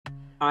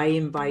I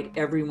invite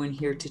everyone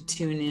here to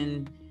tune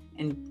in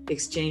and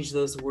exchange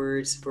those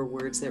words for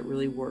words that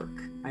really work.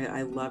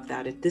 I love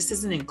that. This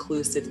is an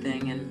inclusive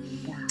thing.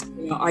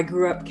 And I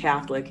grew up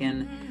Catholic,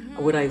 and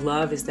what I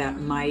love is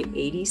that my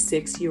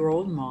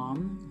 86-year-old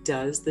mom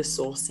does the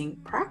soul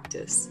sync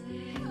practice.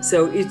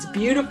 So it's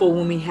beautiful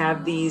when we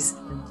have these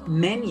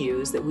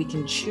menus that we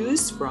can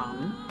choose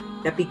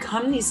from that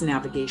become these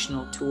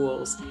navigational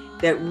tools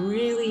that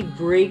really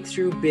break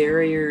through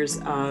barriers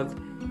of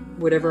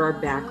whatever our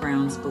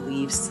backgrounds,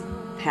 beliefs,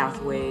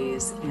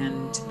 pathways,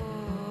 and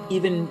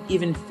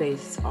even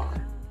faiths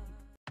are.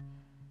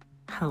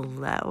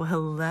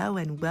 Hello,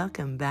 and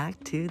welcome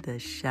back to the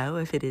show.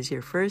 If it is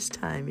your first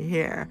time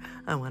here,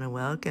 I want to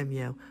welcome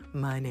you.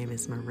 My name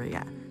is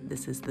Maria.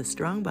 This is the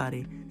Strong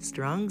Body,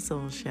 Strong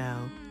Soul show.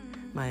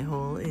 My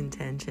whole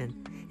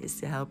intention is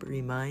to help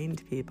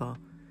remind people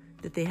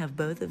that they have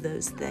both of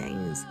those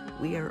things.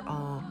 We are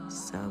all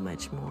so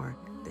much more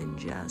than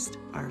just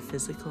our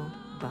physical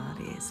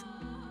bodies.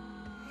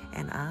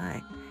 And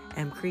I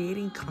am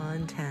creating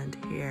content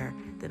here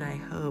that I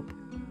hope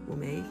will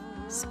make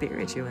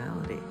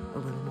spirituality a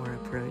little more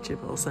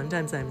approachable.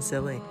 Sometimes I'm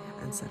silly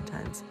and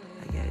sometimes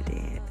I go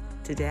deep.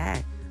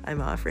 Today, I'm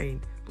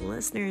offering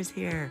listeners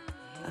here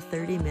a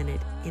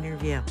 30-minute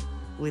interview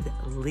with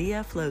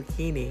Leah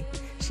Flocchini.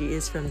 She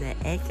is from the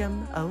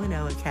Ekam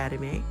O&O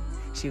Academy.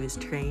 She was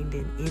trained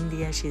in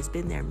India. She has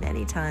been there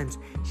many times.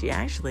 She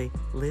actually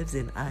lives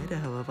in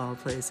Idaho, of all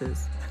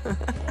places.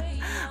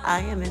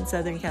 I am in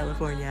Southern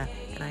California,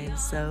 and I am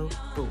so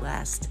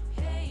blessed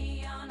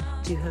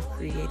to have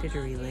created a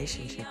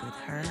relationship with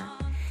her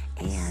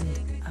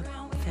and a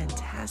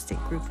fantastic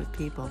group of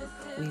people.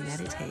 We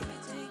meditate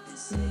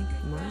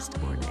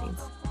most mornings.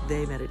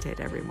 They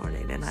meditate every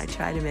morning, and I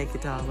try to make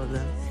it to all of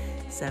them,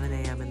 7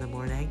 a.m. in the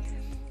morning.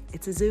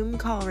 It's a Zoom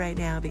call right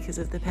now because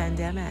of the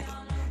pandemic.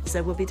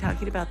 So we'll be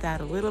talking about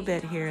that a little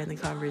bit here in the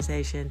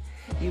conversation.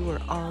 You are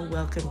all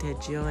welcome to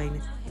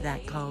join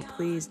that call.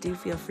 Please do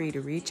feel free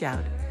to reach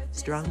out.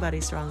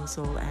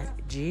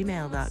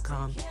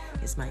 StrongBodyStrongSoul@gmail.com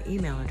is my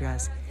email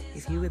address.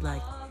 If you would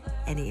like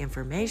any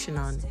information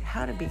on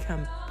how to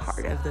become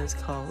part of those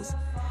calls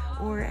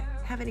or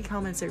have any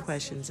comments or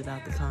questions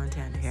about the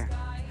content here.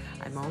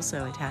 I'm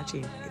also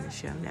attaching in the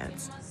show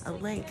notes a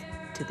link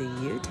to the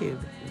YouTube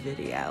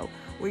video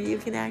where you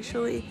can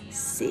actually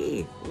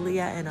see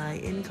Leah and I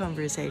in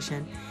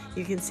conversation.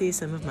 You can see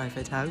some of my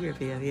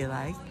photography if you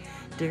like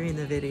during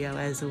the video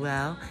as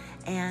well.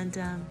 And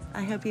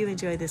I hope you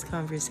enjoy this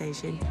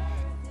conversation.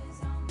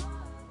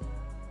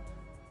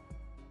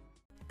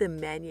 The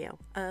menu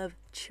of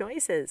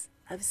choices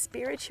of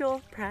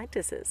spiritual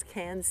practices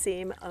can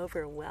seem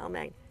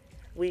overwhelming.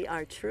 We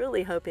are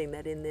truly hoping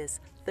that in this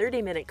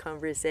 30-minute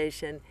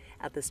conversation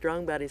at the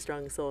Strong Body,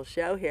 Strong Soul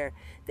show here,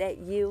 that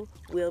you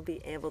will be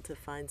able to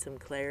find some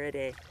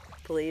clarity.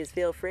 Please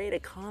feel free to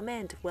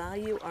comment while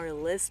you are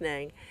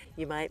listening.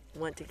 You might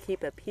want to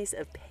keep a piece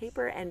of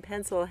paper and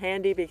pencil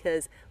handy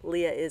because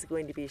Leah is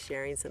going to be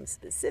sharing some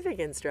specific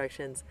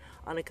instructions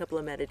on a couple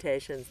of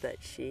meditations that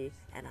she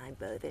and I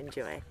both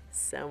enjoy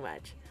so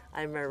much.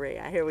 I'm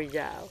Maria. Here we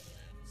go.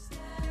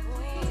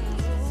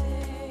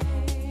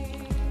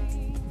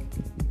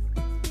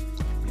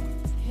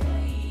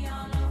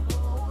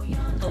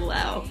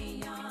 Hello.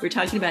 We're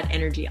talking about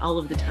energy all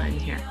of the time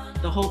here.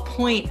 The whole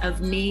point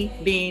of me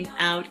being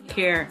out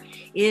here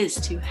is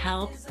to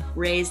help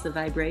raise the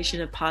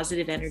vibration of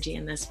positive energy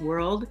in this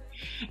world.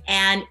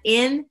 And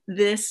in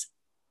this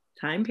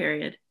time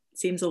period, it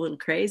seems a little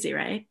crazy,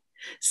 right?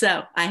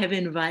 So I have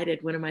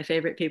invited one of my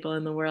favorite people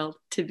in the world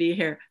to be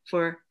here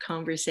for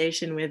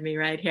conversation with me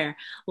right here.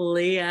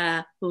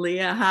 Leah,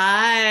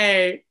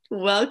 hi.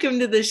 Welcome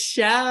to the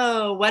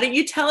show. Why don't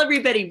you tell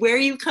everybody where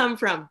you come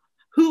from?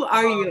 Who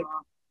are you?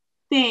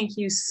 Thank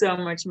you so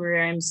much,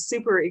 Maria. I'm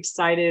super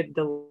excited,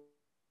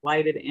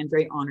 delighted, and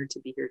very honored to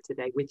be here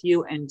today with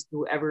you and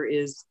whoever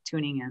is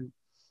tuning in.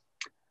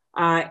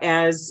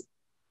 As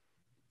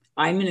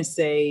I'm going to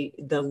say,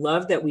 the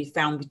love that we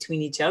found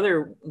between each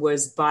other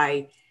was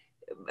by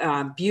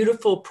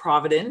beautiful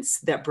providence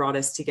that brought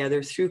us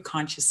together through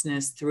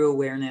consciousness, through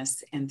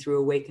awareness, and through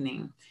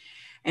awakening.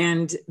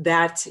 And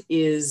that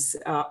is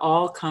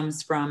all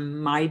comes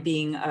from my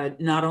being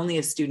not only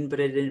a student, but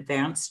an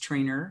advanced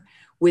trainer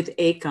with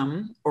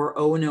Ekam or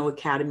O&O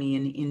Academy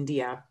in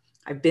India.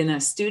 I've been a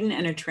student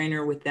and a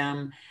trainer with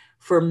them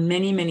for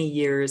many, many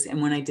years.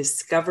 And when I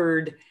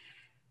discovered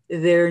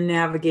their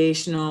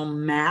navigational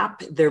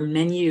map, their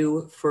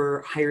menu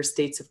for higher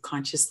states of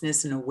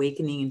consciousness and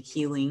awakening and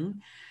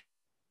healing,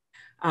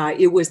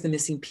 it was the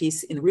missing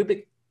piece in the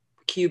Rubik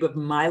cube of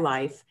my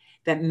life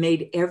that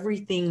made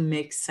everything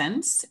make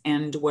sense.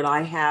 And what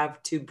I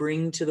have to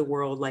bring to the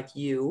world, like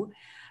you,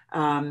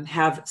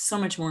 have so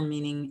much more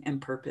meaning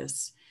and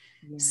purpose.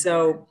 Yeah.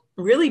 So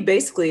really,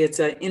 basically, it's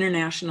an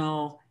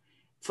international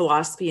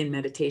philosophy and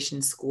meditation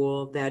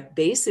school that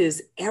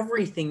bases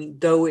everything,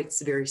 though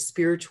it's very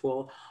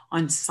spiritual,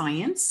 on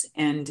science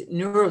and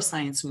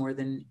neuroscience more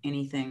than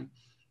anything.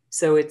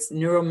 So it's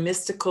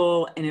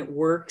neuromystical and it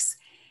works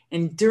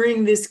And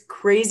during this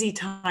crazy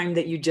time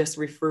that you just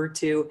referred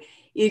to,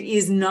 it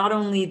is not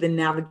only the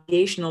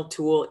navigational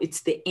tool,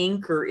 it's the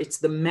anchor, it's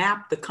the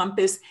map, the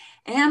compass,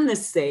 and the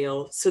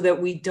sail, so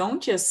that we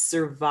don't just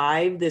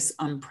survive this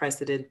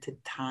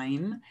unprecedented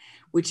time,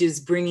 which is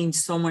bringing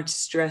so much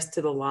stress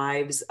to the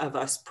lives of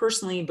us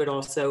personally, but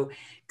also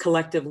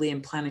collectively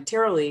and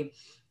planetarily.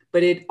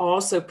 But it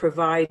also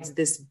provides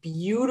this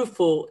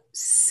beautiful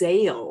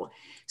sail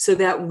so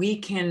that we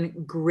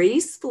can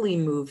gracefully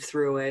move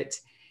through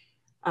it,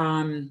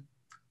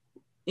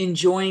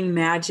 enjoying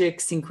magic,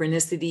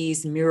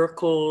 synchronicities,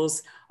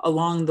 miracles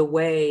along the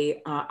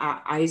way.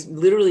 I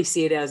literally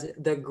see it as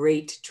the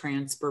great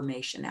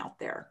transformation out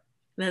there.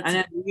 That's and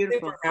I'm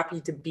beautiful. super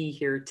happy to be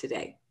here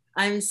today.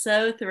 I'm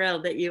so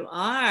thrilled that you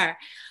are.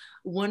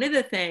 One of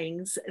the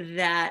things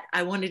that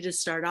I wanted to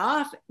start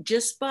off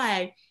just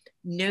by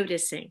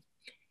noticing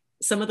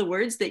some of the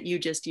words that you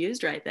just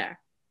used right there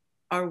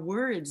are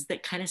words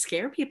that kind of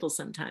scare people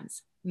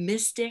sometimes.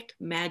 Mystic,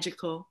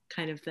 magical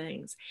kind of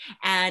things.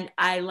 And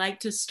I like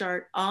to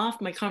start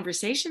off my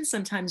conversation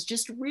sometimes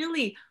just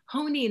really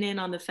honing in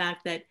on the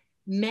fact that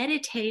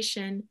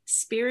meditation,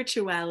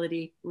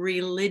 spirituality,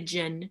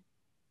 religion,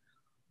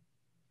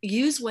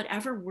 use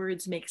whatever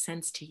words make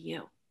sense to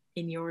you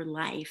in your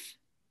life.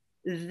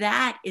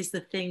 That is the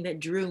thing that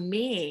drew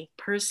me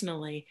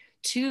personally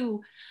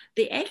to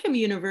the ACAM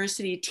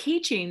University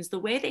teachings, the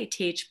way they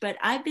teach, but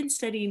I've been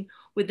studying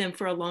with them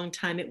for a long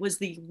time. It was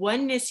the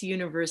Oneness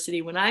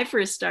University when I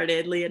first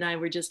started. Lee and I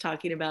were just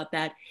talking about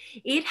that.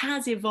 It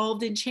has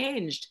evolved and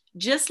changed,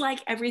 just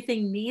like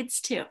everything needs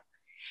to.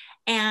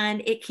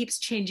 And it keeps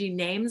changing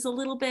names a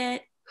little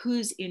bit,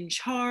 who's in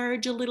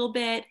charge a little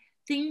bit.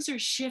 Things are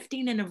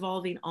shifting and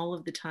evolving all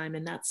of the time.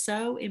 And that's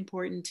so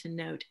important to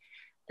note,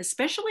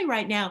 especially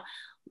right now.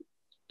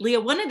 Leah,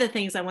 one of the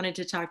things I wanted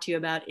to talk to you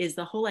about is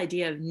the whole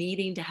idea of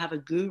needing to have a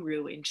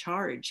guru in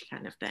charge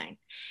kind of thing.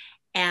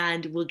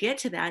 And we'll get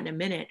to that in a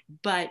minute.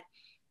 But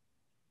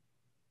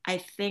I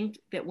think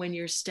that when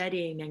you're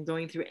studying and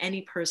going through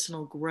any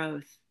personal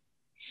growth,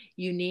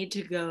 you need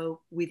to go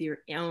with your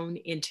own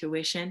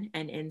intuition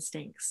and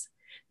instincts.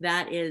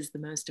 That is the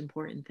most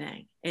important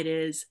thing. It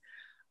is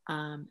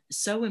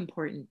so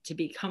important to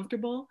be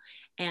comfortable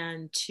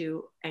and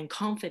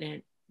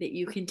confident that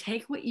you can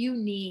take what you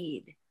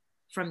need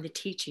from the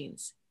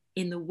teachings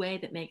in the way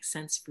that makes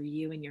sense for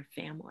you and your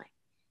family.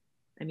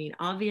 I mean,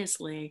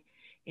 obviously,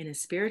 in a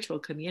spiritual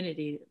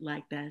community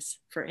like this,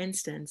 for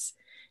instance,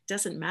 it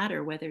doesn't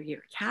matter whether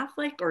you're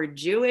Catholic or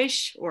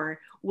Jewish or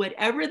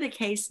whatever the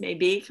case may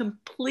be,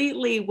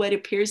 completely what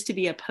appears to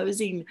be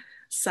opposing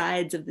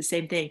sides of the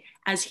same thing.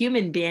 As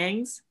human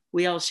beings,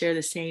 we all share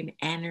the same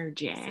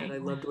energy. I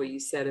loved what you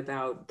said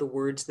about the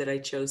words that I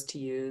chose to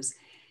use.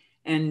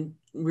 And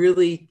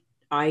really,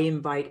 I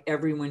invite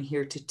everyone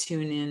here to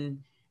tune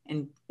in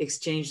and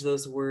exchange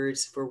those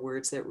words for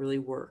words that really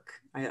work.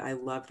 I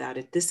love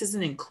that. This is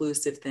an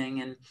inclusive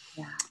thing. And,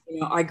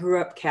 I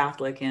grew up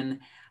Catholic, and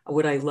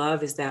what I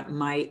love is that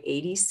my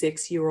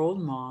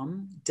 86-year-old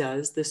mom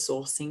does the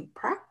soul sync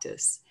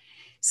practice.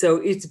 So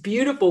it's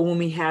beautiful when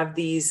we have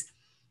these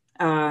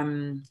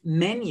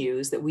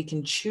menus that we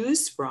can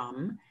choose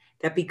from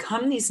that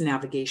become these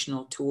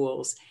navigational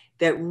tools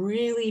that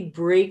really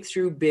break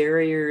through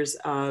barriers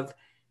of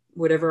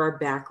whatever our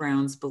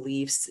backgrounds,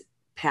 beliefs,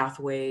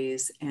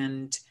 pathways,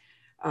 and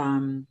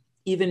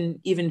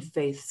even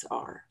faiths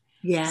are.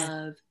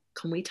 Yeah.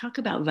 Can we talk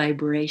about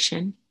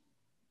vibration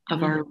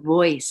of our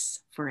voice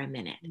for a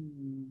minute?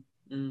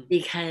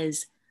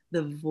 Because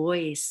the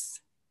voice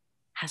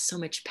has so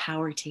much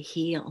power to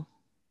heal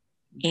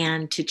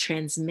and to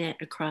transmit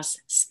across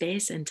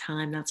space and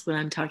time. That's what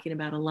I'm talking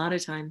about a lot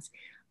of times.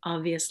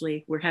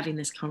 Obviously, we're having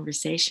this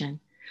conversation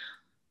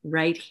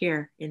right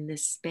here in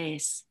this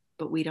space,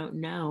 but we don't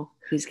know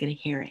who's going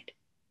to hear it.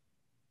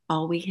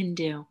 All we can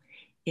do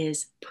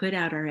is put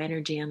out our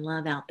energy and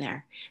love out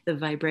there. The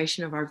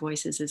vibration of our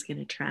voices is going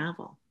to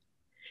travel.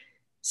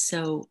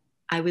 So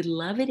I would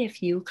love it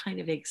if you kind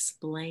of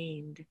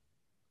explained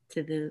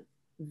to the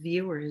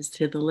viewers,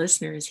 to the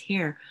listeners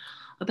here,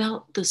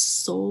 about the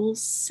soul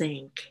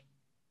sync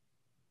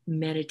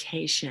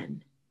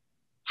meditation,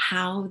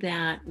 how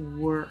that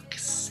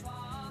works.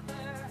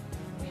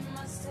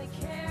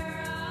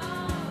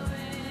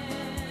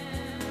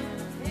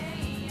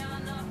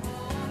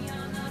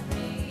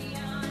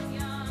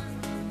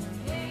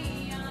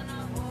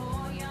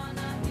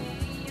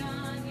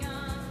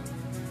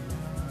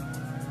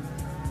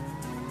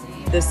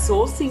 The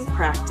soul sync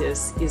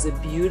practice is a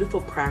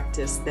beautiful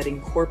practice that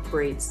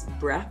incorporates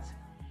breath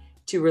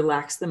to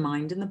relax the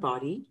mind and the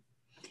body.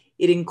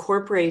 It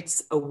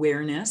incorporates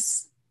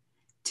awareness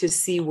to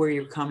see where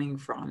you're coming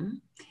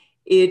from.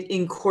 It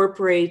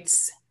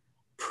incorporates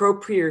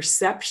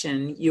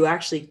proprioception. You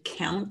actually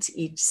count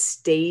each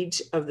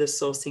stage of the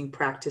soul sync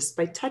practice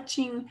by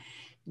touching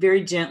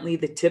very gently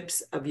the tips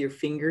of your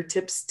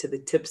fingertips to the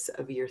tips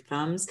of your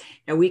thumbs.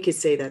 Now, we could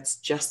say that's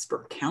just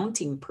for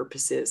counting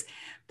purposes,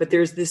 but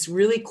there's this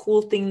really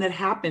cool thing that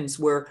happens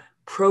where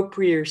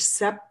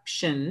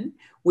proprioception,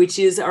 which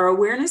is our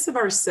awareness of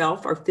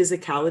ourself, our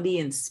physicality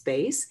in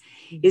space,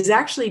 is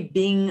actually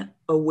being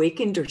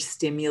awakened or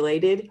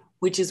stimulated,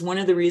 which is one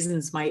of the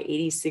reasons my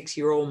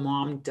 86-year-old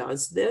mom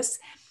does this,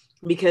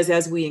 because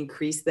as we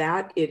increase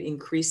that, it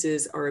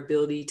increases our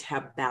ability to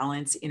have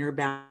balance, inner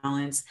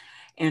balance,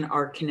 and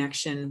our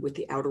connection with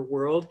the outer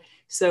world.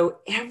 So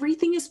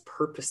everything is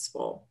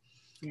purposeful.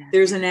 Yeah.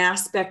 There's an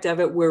aspect of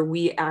it where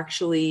we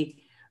actually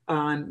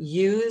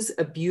use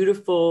a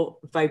beautiful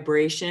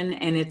vibration,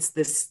 and it's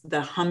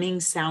the humming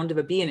sound of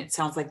a bee, and it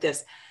sounds like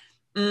this.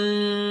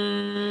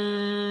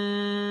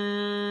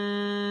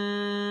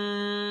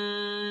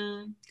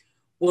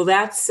 Well,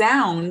 that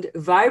sound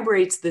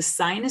vibrates the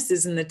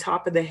sinuses in the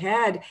top of the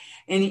head,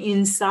 and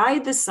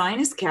inside the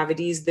sinus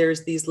cavities,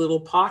 there's these little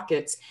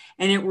pockets,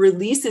 and it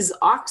releases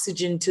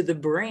oxygen to the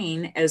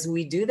brain as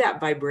we do that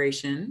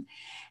vibration.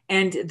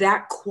 And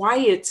that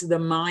quiets the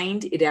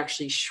mind. It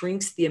actually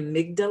shrinks the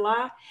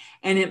amygdala,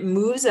 and it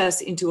moves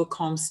us into a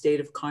calm state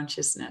of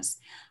consciousness.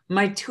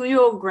 My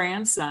 2-year-old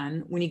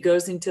grandson, when he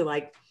goes into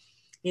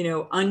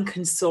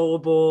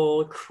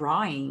unconsolable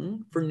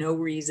crying for no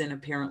reason,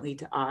 apparently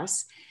to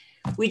us,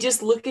 we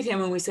just look at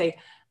him and we say,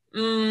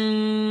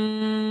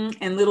 and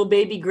little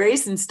baby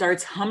Grayson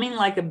starts humming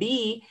like a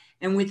bee.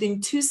 And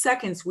within 2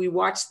 seconds, we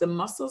watch the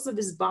muscles of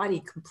his body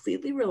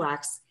completely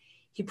relax.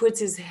 He puts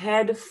his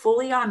head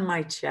fully on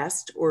my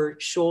chest or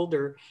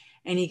shoulder,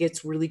 and he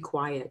gets really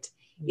quiet.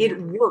 Yeah.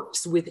 It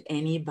works with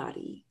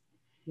anybody.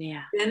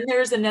 Yeah. Then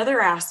there's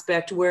another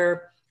aspect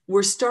where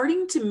we're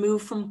starting to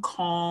move from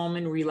calm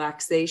and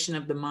relaxation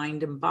of the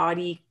mind and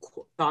body,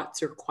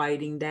 thoughts are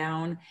quieting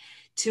down,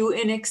 to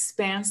an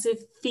expansive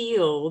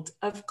field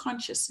of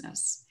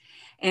consciousness.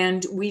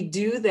 And we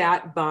do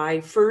that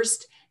by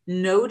first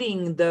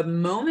noting the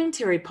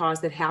momentary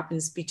pause that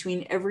happens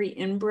between every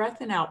in-breath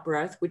and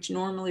out-breath, which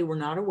normally we're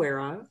not aware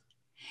of.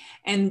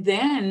 And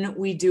then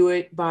we do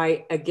it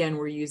by, again,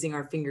 we're using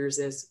our fingers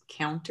as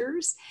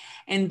counters.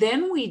 And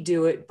then we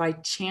do it by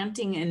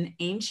chanting an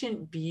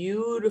ancient,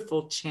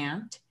 beautiful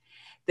chant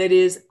that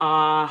is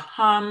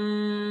aham,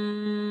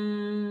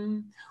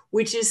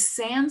 which is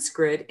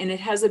Sanskrit, and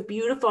it has a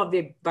beautiful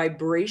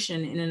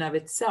vibration in and of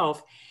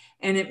itself.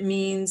 And it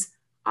means,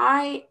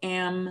 I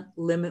am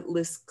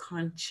limitless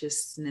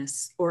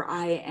consciousness, or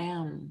I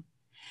am.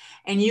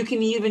 And you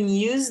can even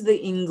use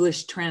the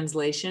English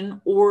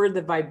translation or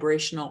the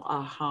vibrational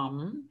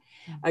aham,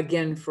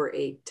 again for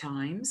 8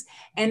 times.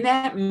 And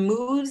that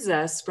moves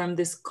us from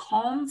this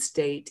calm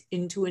state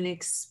into an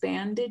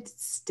expanded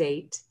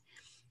state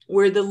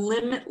where the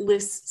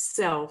limitless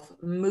self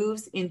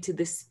moves into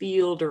this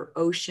field or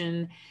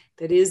ocean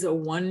that is a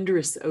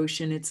wondrous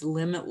ocean. It's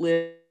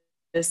limitless.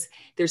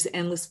 There's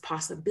endless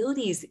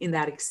possibilities in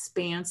that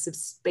expansive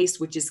space,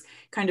 which is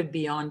kind of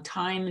beyond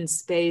time and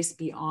space,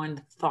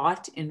 beyond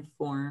thought and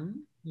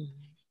form. Mm-hmm.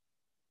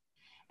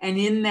 And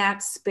in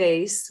that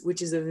space,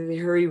 which is a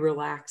very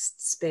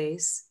relaxed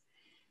space,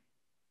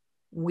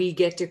 we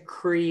get to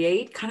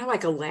create kind of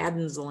like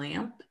Aladdin's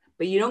lamp,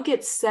 but you don't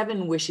get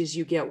 7 wishes,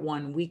 you get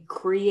 1. We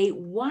create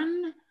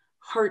 1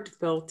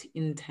 heartfelt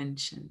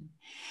intention.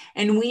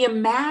 And we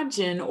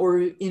imagine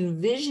or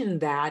envision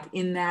that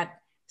in that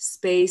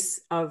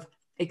space of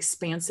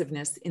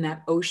expansiveness, in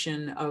that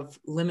ocean of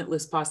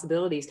limitless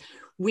possibilities.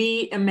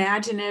 We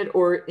imagine it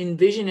or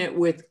envision it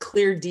with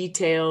clear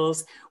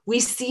details. We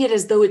see it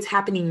as though it's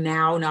happening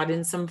now, not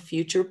in some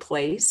future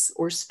place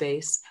or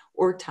space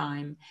or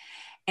time.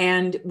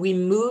 And we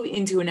move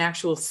into an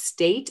actual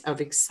state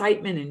of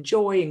excitement and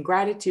joy and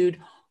gratitude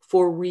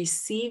for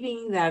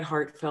receiving that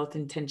heartfelt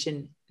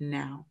intention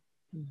now.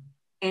 Mm-hmm.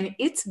 And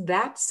it's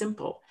that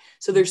simple.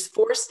 So there's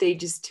 4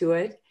 stages to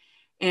it.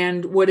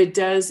 And what it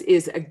does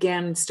is,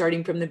 again,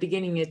 starting from the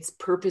beginning, its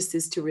purpose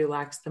is to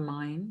relax the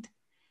mind,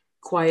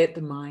 quiet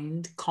the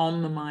mind,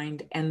 calm the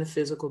mind and the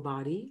physical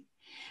body,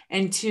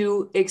 and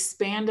to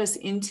expand us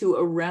into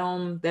a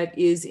realm that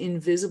is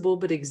invisible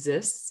but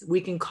exists.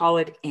 We can call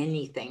it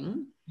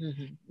anything.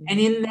 Mm-hmm. And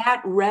in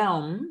that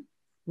realm,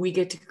 we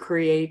get to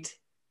create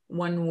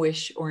 1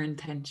 wish or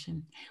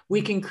intention.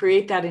 We can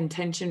create that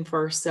intention for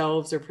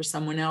ourselves or for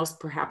someone else.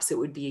 Perhaps it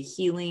would be a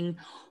healing,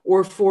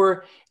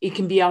 or it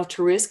can be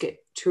altruistic.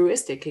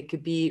 It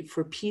could be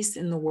for peace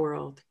in the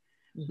world,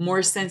 mm-hmm.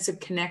 more sense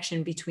of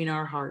connection between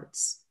our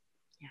hearts.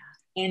 Yeah.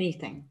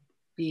 Anything.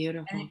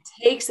 Beautiful. And it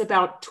takes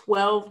about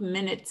 12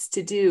 minutes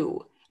to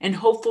do. And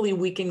hopefully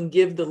we can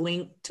give the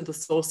link to the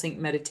Soul Sync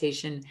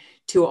meditation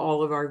to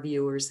all of our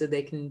viewers so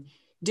they can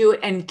do it.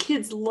 And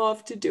kids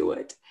love to do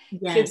it.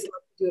 Yes. Kids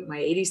love to do it. My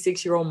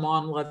 86-year-old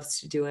mom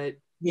loves to do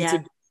it. Yeah. It's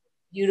a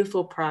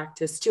beautiful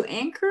practice to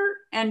anchor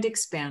and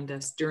expand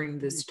us during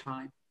this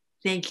time.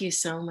 Thank you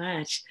so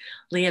much,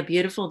 Leah.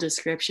 Beautiful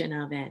description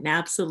of it. And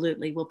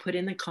absolutely. We'll put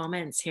in the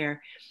comments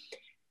here.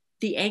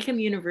 The ACAM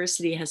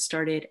University has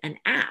started an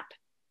app.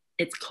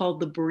 It's called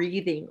the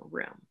Breathing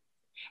Room.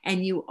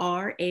 And you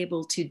are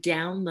able to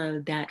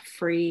download that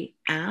free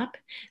app.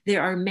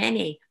 There are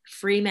many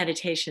free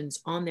meditations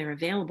on there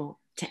available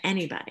to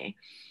anybody,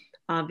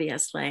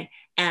 obviously.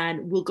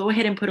 And we'll go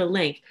ahead and put a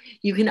link.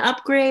 You can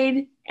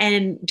upgrade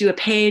and do a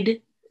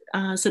paid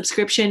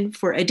subscription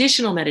for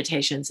additional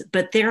meditations,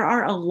 but there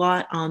are a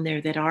lot on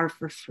there that are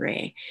for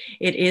free.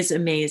 It is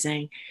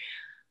amazing.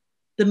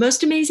 The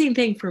most amazing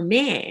thing for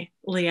me,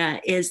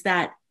 Leah, is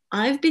that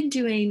I've been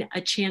doing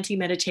a chanting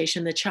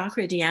meditation, the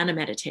Chakra Dhyana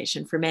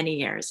meditation, for many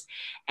years.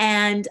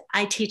 And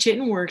I teach it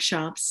in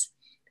workshops,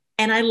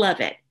 and I love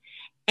it.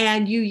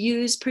 And you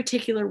use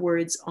particular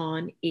words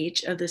on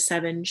each of the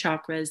 7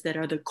 chakras that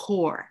are the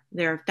core.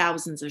 There are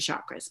thousands of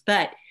chakras,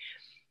 but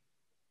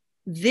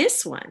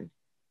this one,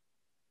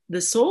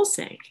 the soul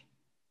sync,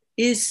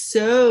 is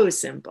so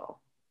simple.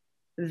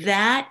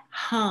 That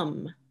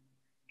hum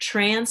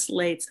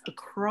translates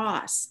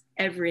across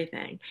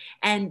everything.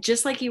 And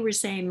just like you were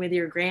saying with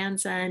your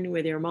grandson,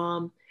 with your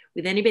mom,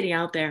 with anybody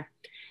out there,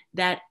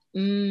 that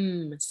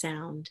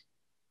sound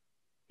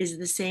is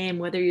the same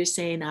whether you're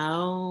saying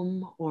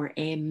Aum or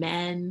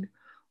Amen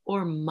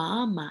or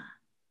Mama.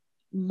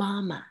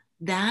 Mama.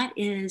 That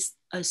is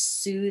a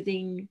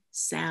soothing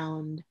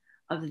sound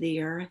of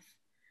the earth.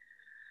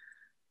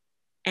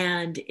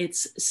 And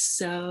it's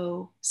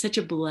such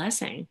a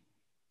blessing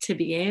to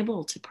be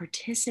able to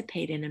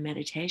participate in a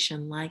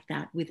meditation like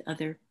that with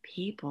other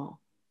people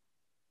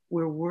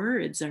where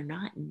words are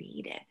not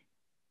needed.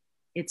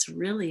 It's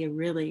really,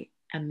 really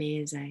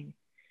amazing.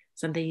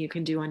 Something you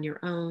can do on your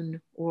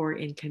own or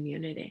in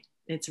community.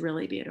 It's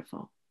really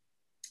beautiful.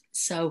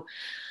 So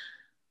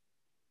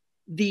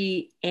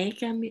the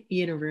Akam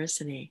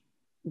University,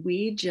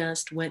 we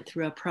just went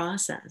through a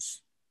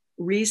process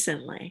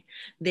recently.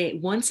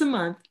 Once a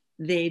month,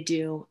 they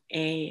do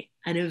an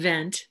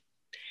event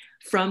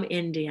from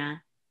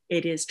India.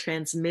 It is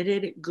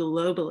transmitted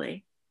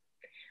globally.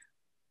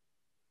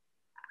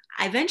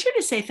 I venture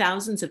to say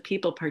thousands of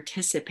people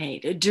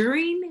participate.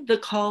 During the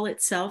call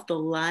itself, the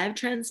live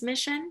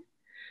transmission,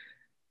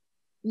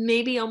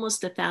 maybe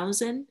almost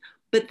 1,000,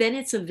 but then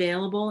it's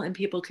available and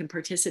people can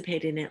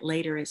participate in it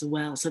later as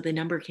well. So the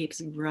number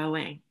keeps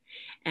growing.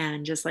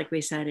 And just like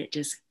we said, it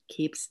just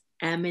keeps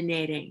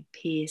emanating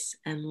peace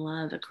and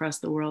love across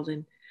the world.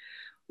 And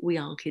we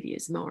all could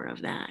use more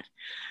of that.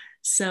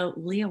 So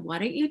Leah, why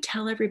don't you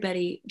tell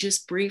everybody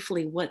just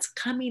briefly what's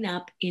coming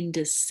up in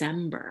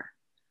December?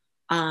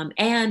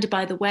 And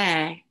by the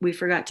way, we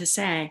forgot to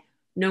say,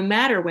 no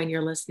matter when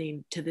you're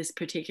listening to this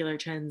particular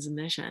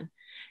transmission,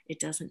 it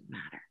doesn't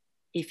matter.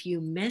 If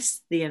you miss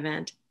the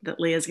event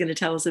that Leah's going to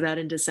tell us about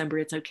in December,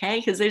 it's okay,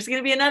 because there's going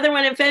to be another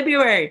one in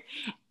February,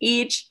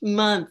 each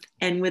month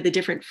and with a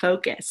different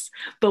focus.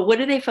 But what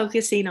are they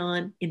focusing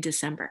on in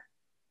December?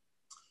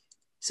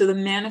 So the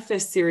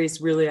Manifest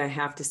series, really, I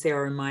have to say,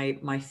 are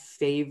my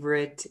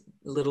favorite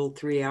little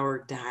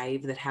 3-hour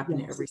dive that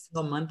happen every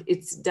single month.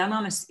 It's done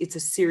on it's a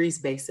series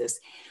basis.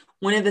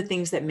 One of the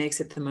things that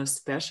makes it the most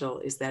special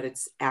is that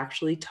it's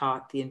actually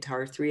taught the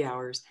entire 3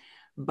 hours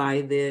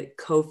by the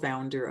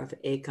co-founder of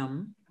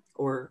Akam,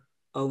 or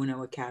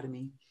O&O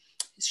Academy,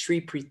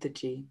 Sri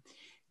Preethaji.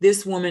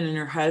 This woman and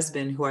her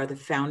husband, who are the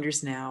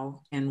founders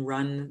now and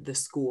run the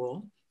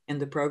school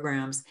and the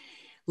programs,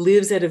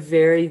 lives at a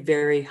very,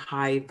 very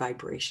high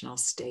vibrational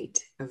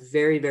state, a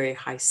very, very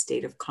high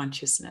state of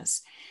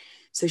consciousness.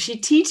 So she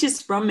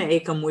teaches from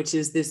Akam, which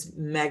is this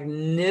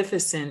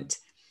magnificent,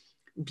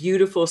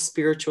 beautiful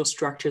spiritual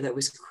structure that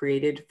was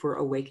created for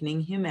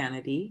awakening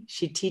humanity.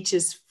 She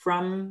teaches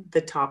from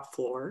the top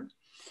floor.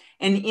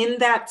 And in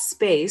that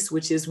space,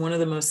 which is one of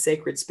the most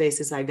sacred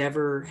spaces I've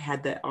ever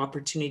had the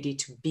opportunity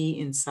to be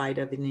inside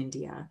of in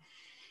India,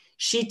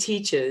 she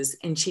teaches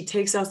and she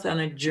takes us on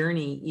a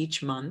journey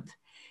each month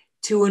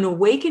to an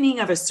awakening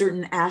of a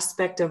certain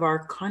aspect of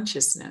our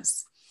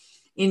consciousness.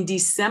 In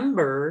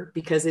December,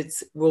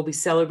 because we'll be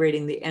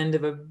celebrating the end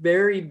of a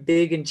very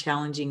big and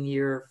challenging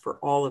year for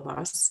all of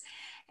us,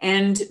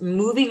 and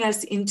moving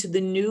us into the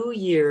new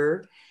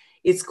year,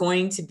 it's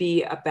going to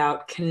be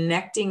about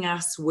connecting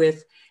us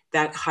with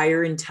that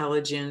higher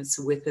intelligence,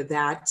 with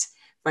that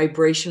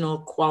vibrational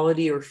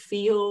quality or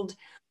field,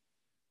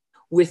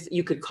 with,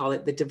 you could call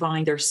it the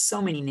divine. There's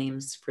so many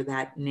names for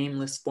that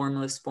nameless,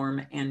 formless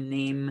form and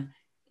name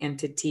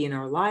entity in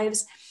our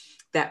lives,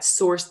 that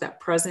source, that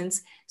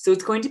presence. So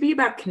it's going to be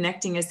about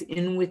connecting us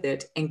in with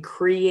it and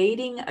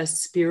creating a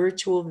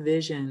spiritual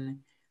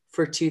vision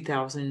for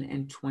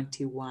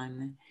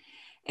 2021.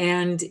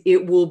 And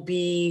it will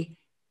be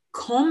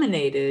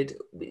culminated.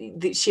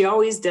 She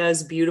always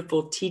does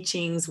beautiful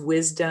teachings,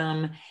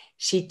 wisdom.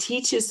 She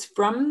teaches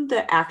from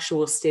the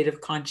actual state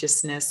of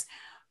consciousness,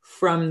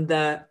 from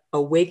the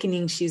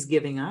awakening she's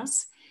giving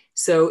us.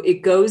 So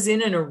it goes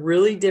in a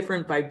really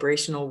different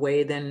vibrational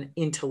way than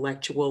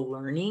intellectual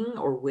learning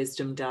or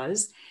wisdom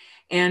does.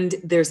 And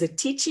there's a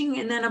teaching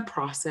and then a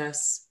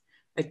process,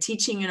 a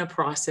teaching and a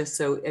process.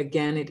 So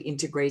again, it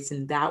integrates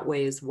in that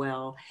way as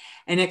well.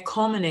 And it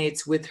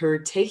culminates with her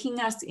taking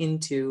us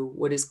into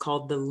what is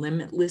called the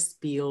limitless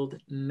field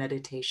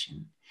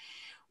meditation,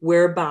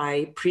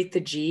 whereby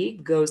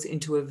Preethaji goes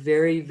into a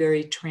very,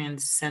 very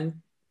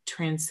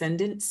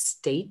transcendent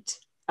state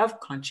of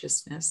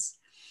consciousness.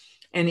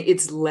 And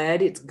it's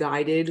led, it's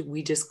guided.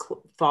 We just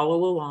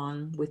follow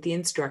along with the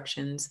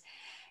instructions.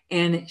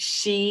 And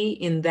she,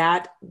 in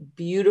that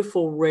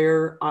beautiful,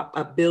 rare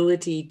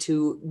ability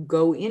to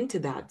go into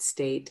that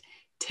state,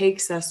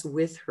 takes us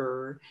with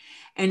her.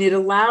 And it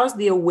allows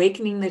the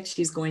awakening that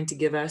she's going to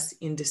give us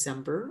in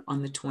December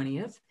on the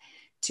 20th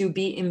to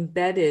be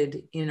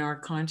embedded in our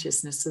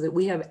consciousness so that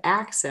we have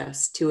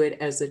access to it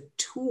as a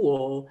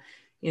tool,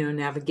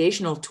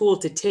 navigational tool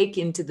to take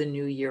into the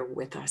new year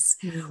with us,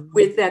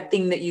 with that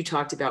thing that you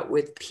talked about,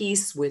 with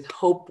peace, with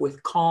hope,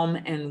 with calm,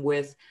 and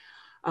with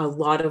a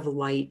lot of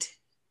light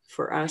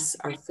for us,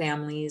 our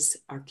families,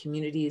 our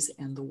communities,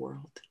 and the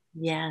world.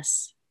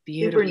 Yes,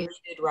 beautiful. beautiful.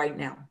 Super needed right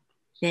now.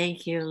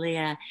 Thank you,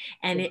 Leah.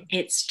 And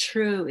it's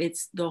true.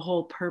 It's the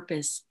whole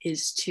purpose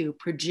is to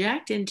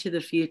project into the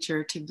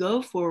future, to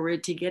go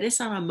forward, to get us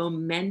on a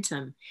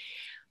momentum.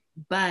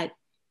 But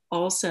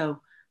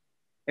also,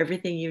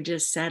 everything you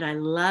just said, I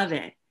love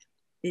it.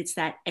 It's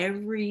that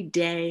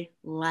everyday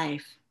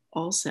life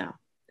also,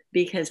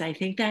 because I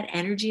think that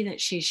energy that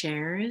she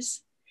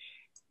shares,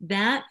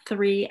 that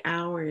 3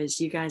 hours,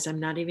 you guys, I'm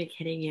not even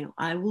kidding you.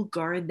 I will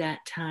guard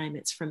that time.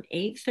 It's from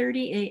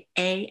 8:30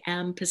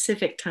 a.m.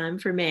 Pacific time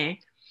for me,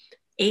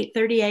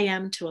 8:30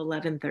 a.m. to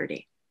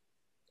 11:30.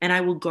 And I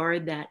will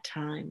guard that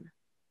time.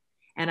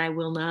 And I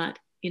will not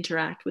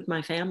interact with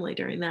my family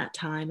during that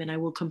time. And I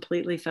will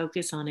completely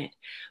focus on it.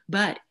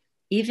 But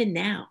even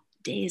now,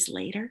 days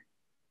later,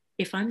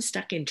 if I'm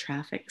stuck in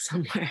traffic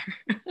somewhere,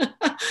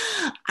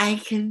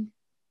 I can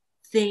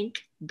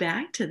think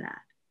back to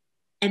that.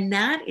 And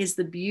that is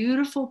the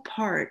beautiful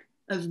part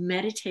of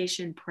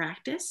meditation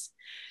practice.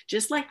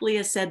 Just like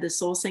Leah said, the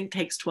soul sync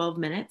takes 12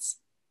 minutes.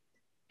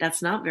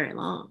 That's not very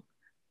long.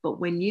 But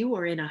when you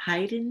are in a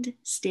heightened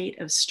state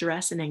of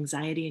stress and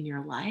anxiety in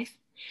your life,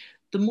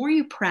 the more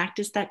you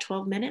practice that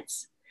 12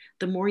 minutes,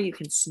 the more you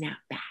can snap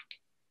back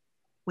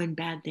when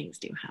bad things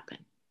do happen.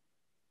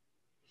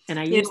 And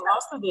I use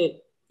also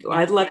that.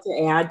 I'd love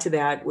to add to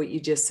that what you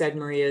just said,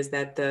 Maria, is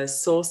that the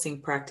soul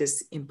sync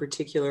practice in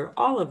particular,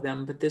 all of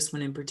them, but this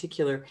one in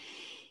particular,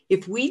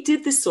 if we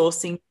did the soul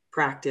sync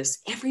practice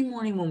every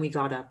morning when we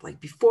got up,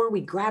 like before we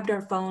grabbed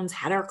our phones,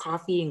 had our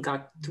coffee, and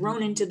got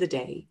thrown into the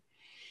day,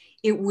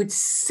 it would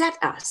set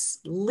us,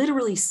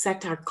 literally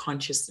set our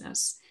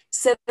consciousness,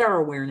 set our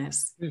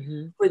awareness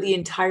for the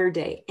entire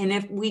day. And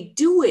if we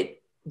do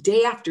it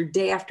day after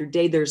day after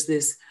day, there's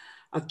this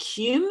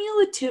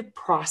accumulative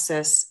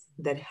process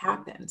that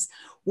happens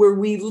where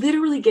we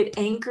literally get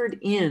anchored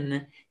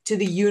in to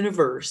the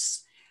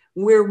universe,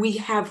 where we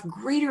have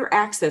greater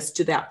access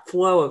to that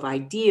flow of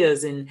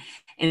ideas and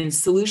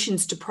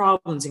solutions to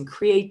problems and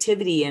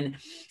creativity. And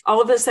all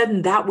of a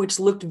sudden, that which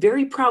looked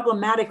very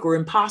problematic or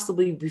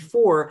impossible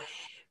before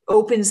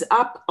opens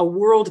up a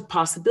world of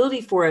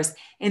possibility for us.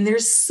 And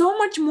there's so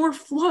much more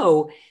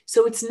flow.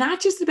 So it's not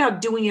just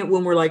about doing it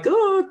when we're like,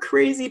 oh,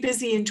 crazy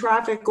busy in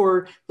traffic,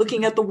 or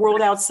looking at the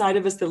world outside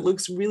of us that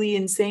looks really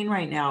insane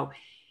right now.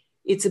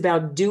 It's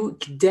about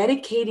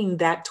dedicating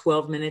that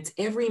 12 minutes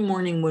every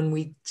morning when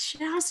we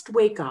just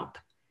wake up.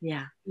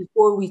 Yeah.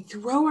 Before we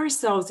throw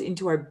ourselves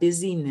into our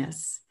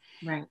busyness.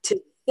 Right.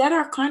 To set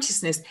our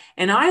consciousness.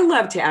 And I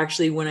love to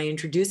actually, when I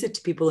introduce it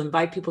to people,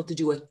 invite people to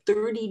do a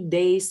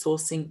 30-day soul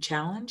sync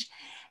challenge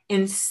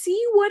and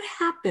see what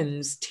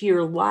happens to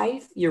your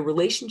life, your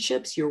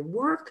relationships, your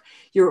work,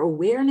 your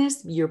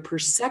awareness, your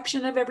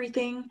perception of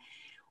everything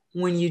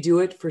when you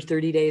do it for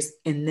 30 days.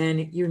 And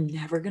then you're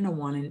never going to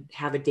want to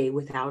have a day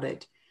without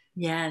it.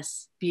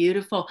 Yes.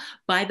 Beautiful.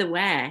 By the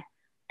way,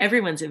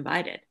 everyone's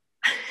invited.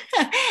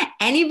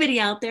 Anybody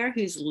out there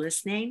who's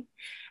listening,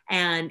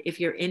 and if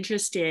you're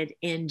interested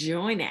in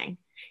joining,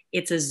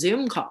 it's a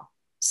Zoom call.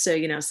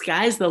 So,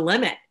 sky's the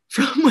limit.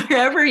 From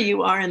wherever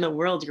you are in the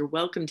world, you're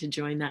welcome to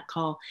join that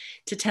call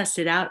to test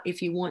it out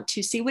if you want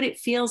to see what it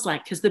feels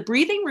like. Because the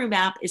Breathing Room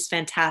app is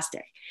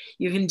fantastic.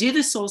 You can do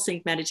the Soul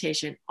Sync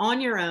meditation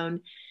on your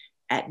own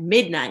at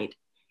midnight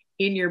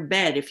in your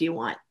bed if you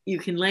want. You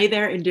can lay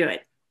there and do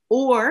it.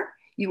 Or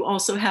you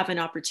also have an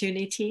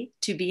opportunity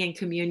to be in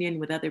communion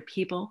with other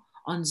people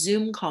on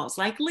Zoom calls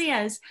like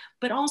Leah's,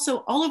 but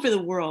also all over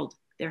the world,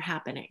 they're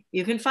happening.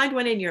 You can find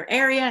one in your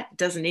area. It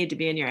doesn't need to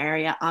be in your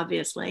area,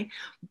 obviously,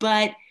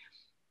 but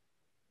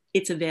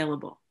it's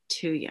available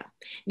to you.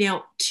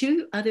 Now,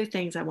 2 other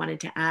things I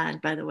wanted to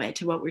add, by the way,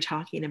 to what we're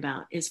talking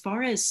about. As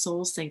far as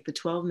Soul Sync, the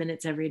 12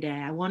 minutes every day,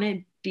 I want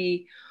to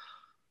be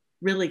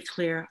really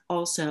clear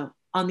also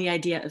on the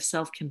idea of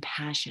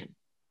self-compassion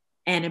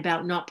and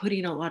about not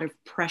putting a lot of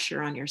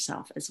pressure on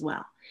yourself as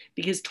well,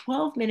 because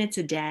 12 minutes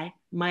a day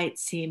might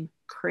seem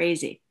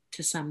crazy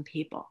to some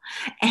people.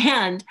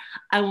 And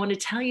I want to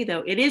tell you,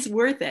 though, it is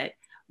worth it.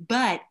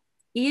 But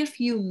if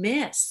you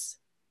miss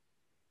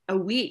a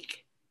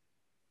week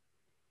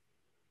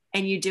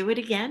and you do it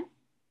again,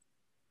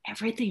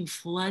 everything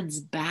floods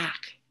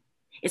back.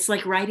 It's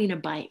like riding a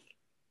bike.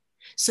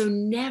 So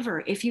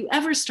never, if you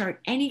ever start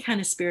any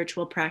kind of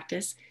spiritual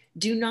practice,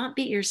 do not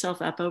beat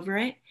yourself up over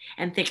it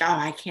and think, oh,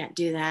 I can't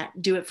do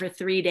that. Do it for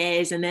 3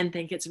 days and then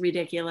think it's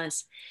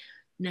ridiculous.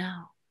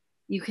 No,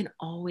 you can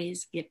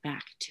always get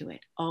back to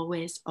it.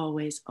 Always,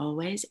 always,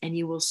 always. And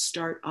you will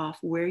start off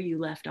where you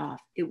left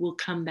off. It will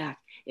come back.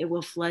 It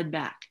will flood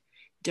back.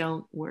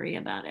 Don't worry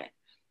about it.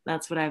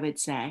 That's what I would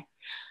say.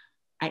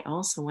 I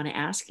also want to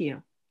ask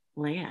you,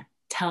 Leah,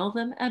 tell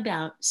them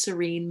about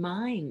Serene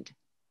Mind.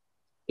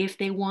 If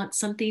they want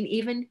something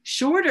even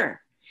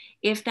shorter,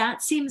 if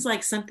that seems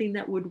like something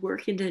that would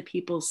work into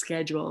people's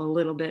schedule a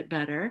little bit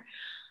better,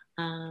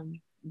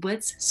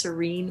 what's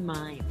Serene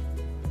Mind?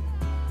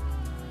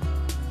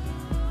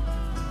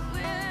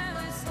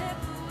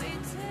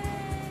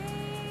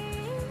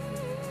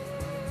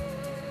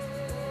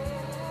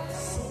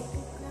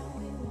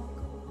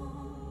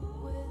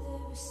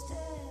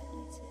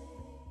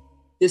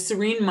 The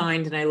Serene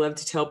Mind, and I love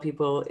to tell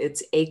people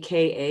it's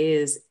AKA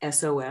is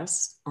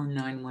SOS or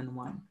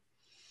 911,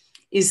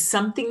 is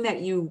something that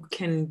you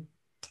can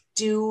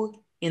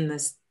do in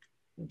the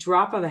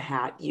drop of a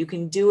hat. You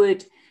can do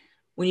it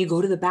when you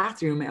go to the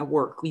bathroom at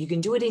work. You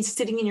can do it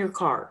sitting in your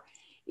car.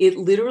 It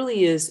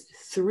literally is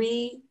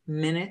 3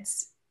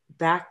 minutes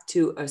back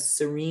to a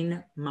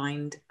serene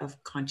mind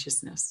of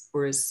consciousness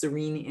or a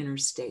serene inner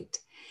state.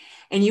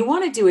 And you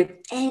want to do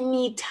it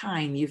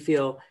anytime you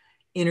feel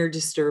inner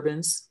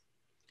disturbance,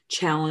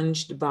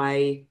 challenged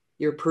by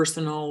your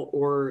personal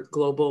or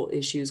global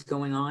issues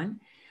going on,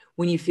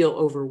 when you feel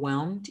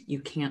overwhelmed, you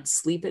can't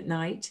sleep at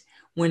night,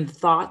 when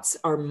thoughts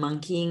are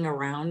monkeying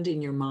around in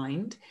your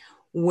mind,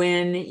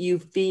 when you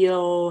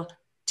feel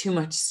too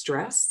much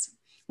stress,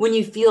 when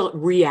you feel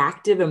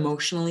reactive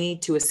emotionally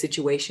to a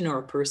situation or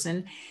a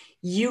person.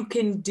 You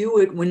can do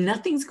it when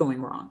nothing's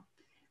going wrong.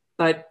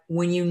 But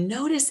when you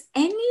notice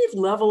any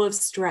level of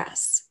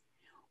stress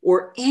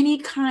or any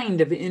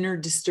kind of inner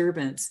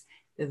disturbance,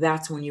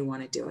 that's when you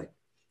want to do it.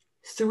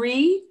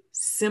 3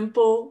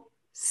 simple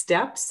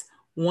steps,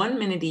 1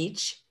 minute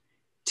each,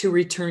 to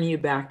return you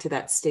back to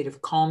that state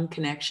of calm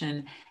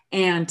connection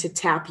and to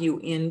tap you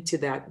into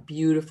that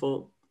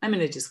beautiful, I'm going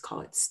to just call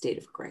it state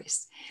of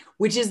grace,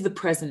 which is the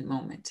present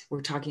moment.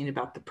 We're talking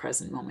about the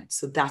present moment.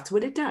 So that's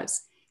what it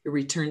does. It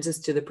returns us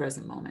to the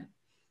present moment.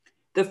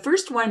 The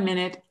first 1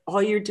 minute,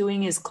 all you're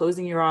doing is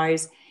closing your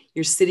eyes.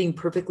 You're sitting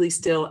perfectly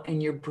still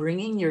and you're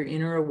bringing your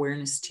inner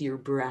awareness to your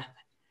breath.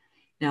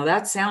 Now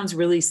that sounds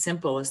really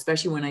simple,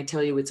 especially when I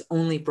tell you it's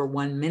only for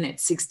 1 minute,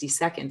 60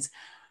 seconds,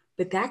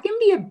 but that can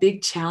be a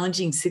big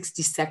challenging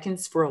 60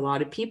 seconds for a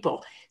lot of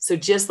people. So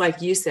just like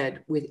you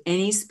said, with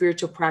any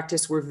spiritual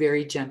practice, we're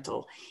very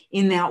gentle.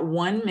 In that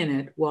 1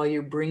 minute, while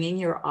you're bringing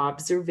your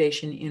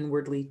observation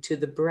inwardly to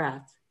the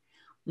breath,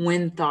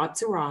 when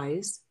thoughts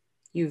arise,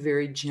 you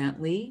very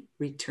gently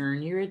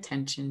return your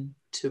attention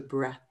to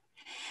breath.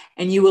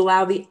 And you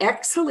allow the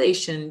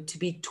exhalation to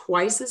be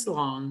twice as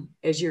long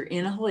as your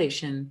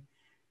inhalation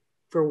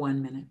for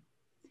 1 minute.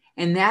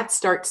 And that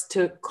starts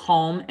to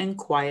calm and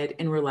quiet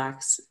and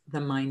relax the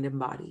mind and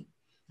body.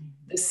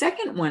 The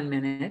second 1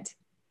 minute,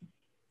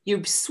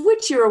 you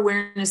switch your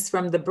awareness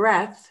from the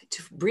breath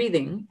to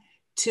breathing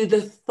to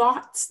the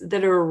thoughts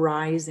that are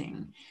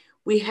arising.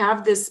 We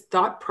have this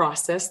thought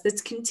process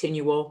that's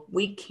continual.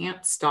 We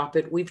can't stop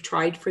it. We've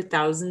tried for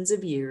thousands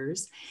of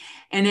years.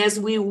 And as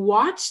we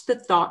watch the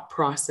thought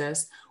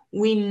process,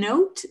 we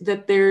note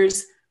that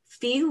there's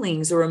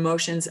feelings or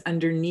emotions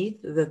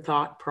underneath the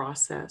thought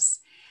process.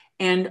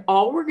 And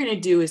all we're going to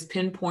do is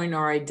pinpoint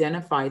or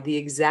identify the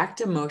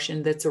exact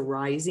emotion that's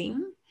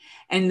arising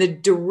and the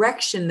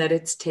direction that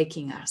it's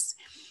taking us.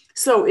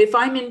 So if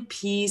I'm in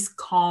peace,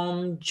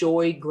 calm,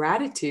 joy,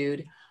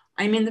 gratitude,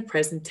 I'm in the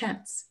present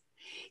tense.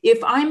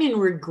 If I'm in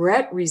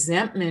regret,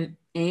 resentment,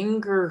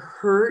 anger,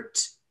 hurt,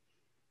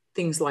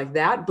 things like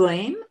that,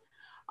 blame,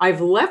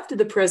 I've left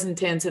the present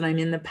tense and I'm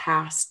in the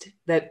past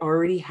that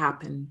already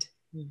happened.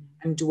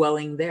 I'm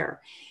dwelling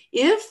there.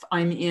 If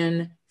I'm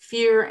in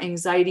fear,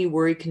 anxiety,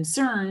 worry,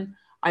 concern,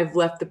 I've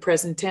left the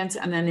present tense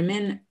and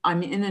then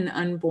I'm in an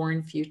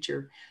unborn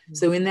future.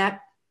 So in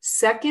that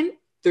second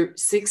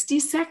 60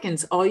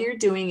 seconds, all you're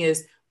doing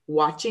is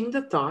watching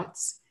the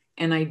thoughts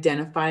and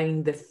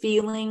identifying the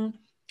feeling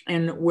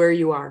and where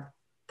you are,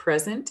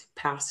 present,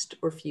 past,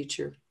 or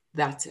future.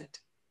 That's it.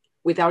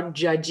 Without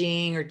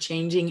judging or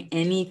changing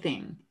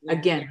anything. Yeah.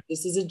 Again,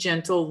 this is a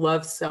gentle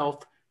love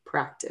self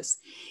practice.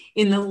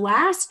 In the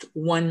last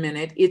 1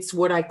 minute, it's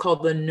what I call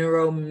the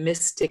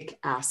neuromystic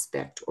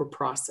aspect or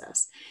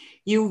process.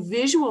 You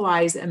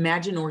visualize,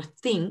 imagine, or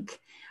think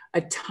a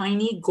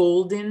tiny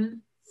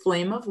golden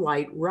flame of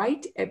light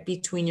right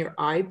between your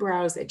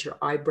eyebrows at your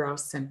eyebrow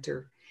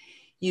center.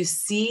 You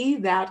see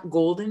that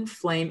golden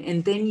flame,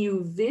 and then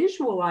you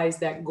visualize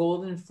that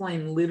golden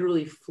flame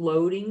literally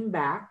floating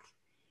back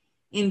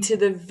into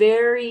the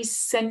very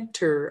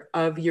center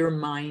of your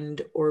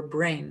mind or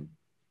brain.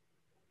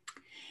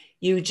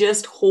 You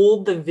just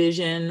hold the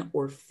vision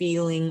or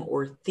feeling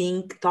or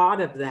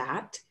thought of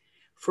that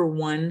for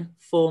 1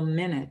 full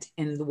minute.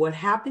 And what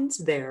happens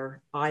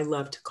there, I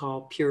love to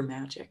call pure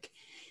magic.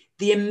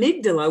 The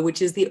amygdala,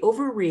 which is the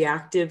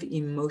overreactive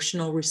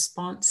emotional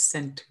response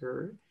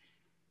center,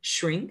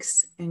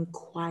 shrinks and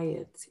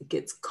quiets. It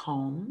gets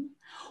calm,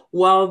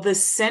 while the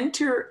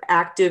center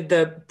active,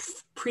 the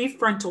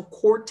prefrontal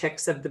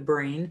cortex of the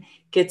brain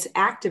gets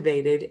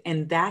activated,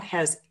 and that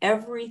has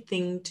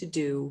everything to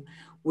do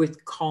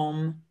with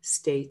calm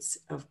states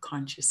of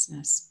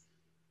consciousness.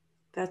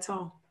 That's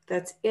all.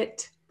 That's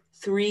it.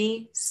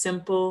 3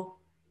 simple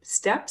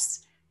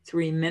steps,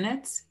 3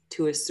 minutes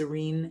to a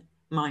serene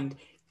mind.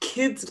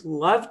 Kids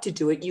love to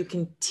do it. You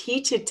can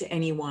teach it to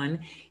anyone.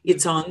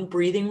 It's on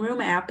Breathing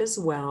Room app as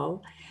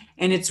well.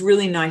 And it's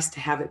really nice to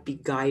have it be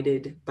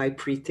guided by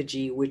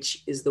Preethaji,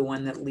 which is the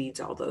one that leads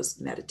all those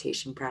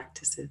meditation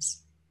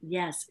practices.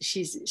 Yes,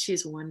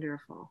 she's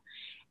wonderful.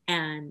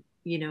 And,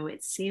 you know,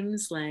 it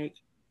seems like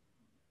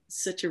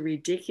such a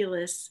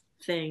ridiculous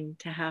thing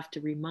to have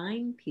to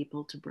remind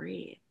people to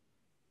breathe.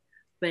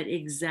 But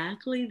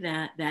exactly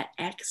that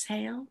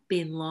exhale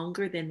being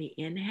longer than the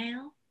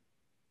inhale,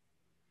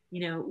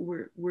 you know,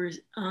 we're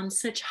on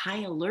such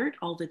high alert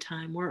all the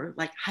time. We're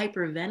like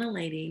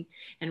hyperventilating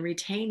and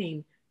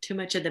retaining too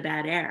much of the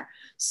bad air.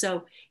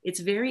 So it's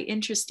very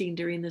interesting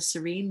during the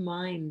serene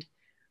mind,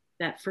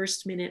 that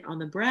first minute on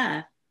the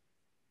breath,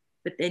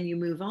 but then you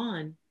move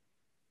on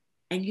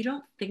and you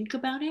don't think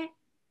about it,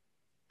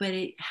 but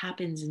it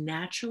happens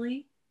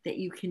naturally that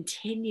you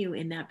continue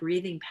in that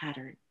breathing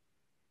pattern,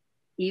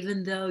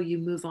 even though you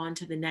move on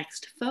to the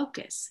next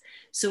focus.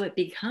 So it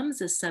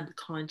becomes a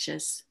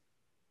subconscious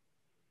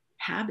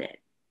habit.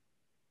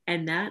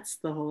 And that's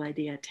the whole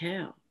idea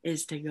too,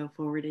 is to go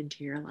forward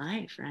into your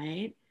life,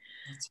 right?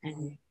 That's right.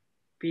 And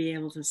be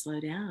able to slow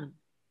down.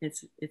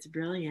 It's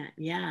brilliant.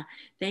 Yeah.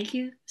 Thank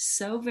you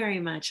so very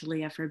much,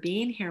 Leah, for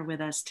being here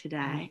with us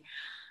today.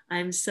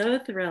 I'm so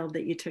thrilled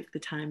that you took the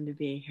time to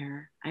be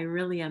here. I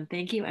really am.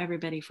 Thank you,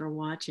 everybody, for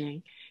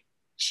watching.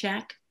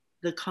 Check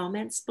the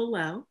comments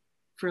below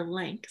for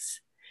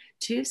links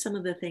to some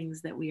of the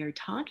things that we are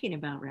talking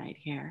about right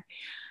here.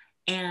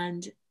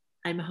 And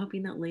I'm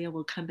hoping that Leah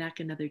will come back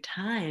another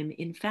time.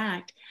 In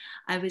fact,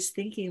 I was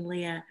thinking,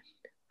 Leah,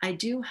 I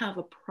do have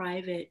a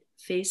private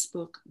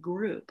Facebook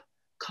group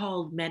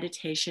called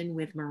Meditation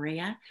with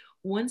Maria.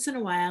 Once in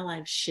a while,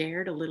 I've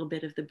shared a little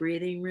bit of the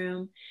Breathing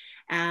Room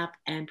app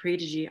and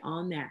Preethaji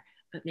on there,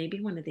 but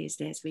maybe one of these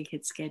days we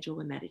could schedule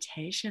a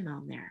meditation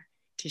on there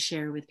to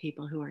share with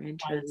people who are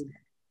interested.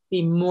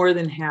 Be more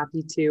than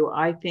happy to.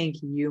 I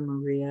thank you,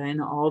 Maria,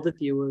 and all the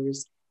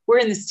viewers. We're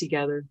in this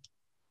together.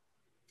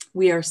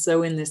 We are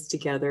so in this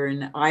together,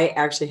 and I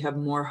actually have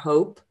more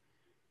hope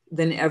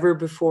than ever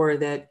before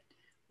that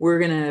we're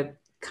going to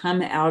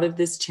come out of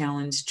this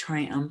challenge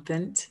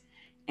triumphant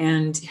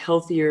and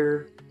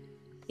healthier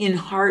in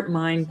heart,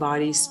 mind,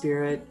 body,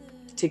 spirit,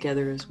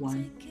 together as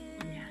one.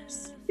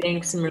 Yes.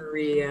 Thanks,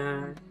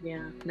 Maria.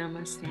 Yeah.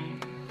 Namaste.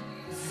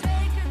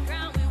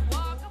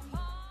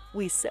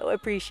 We so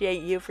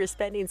appreciate you for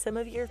spending some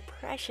of your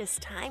precious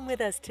time with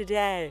us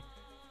today.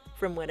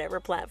 From whatever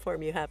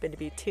platform you happen to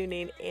be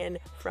tuning in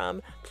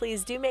from,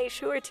 please do make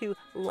sure to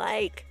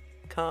like,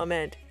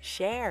 comment,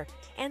 share,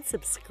 and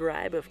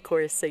subscribe, of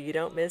course, so you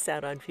don't miss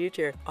out on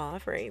future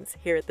offerings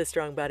here at the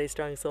Strong Body,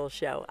 Strong Soul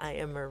Show. I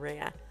am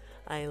Maria.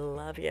 I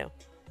love you.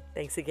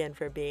 Thanks again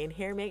for being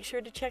here. Make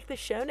sure to check the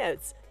show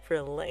notes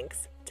for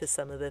links to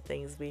some of the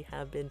things we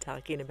have been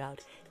talking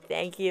about.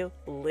 Thank you,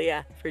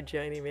 Leah, for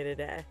joining me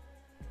today.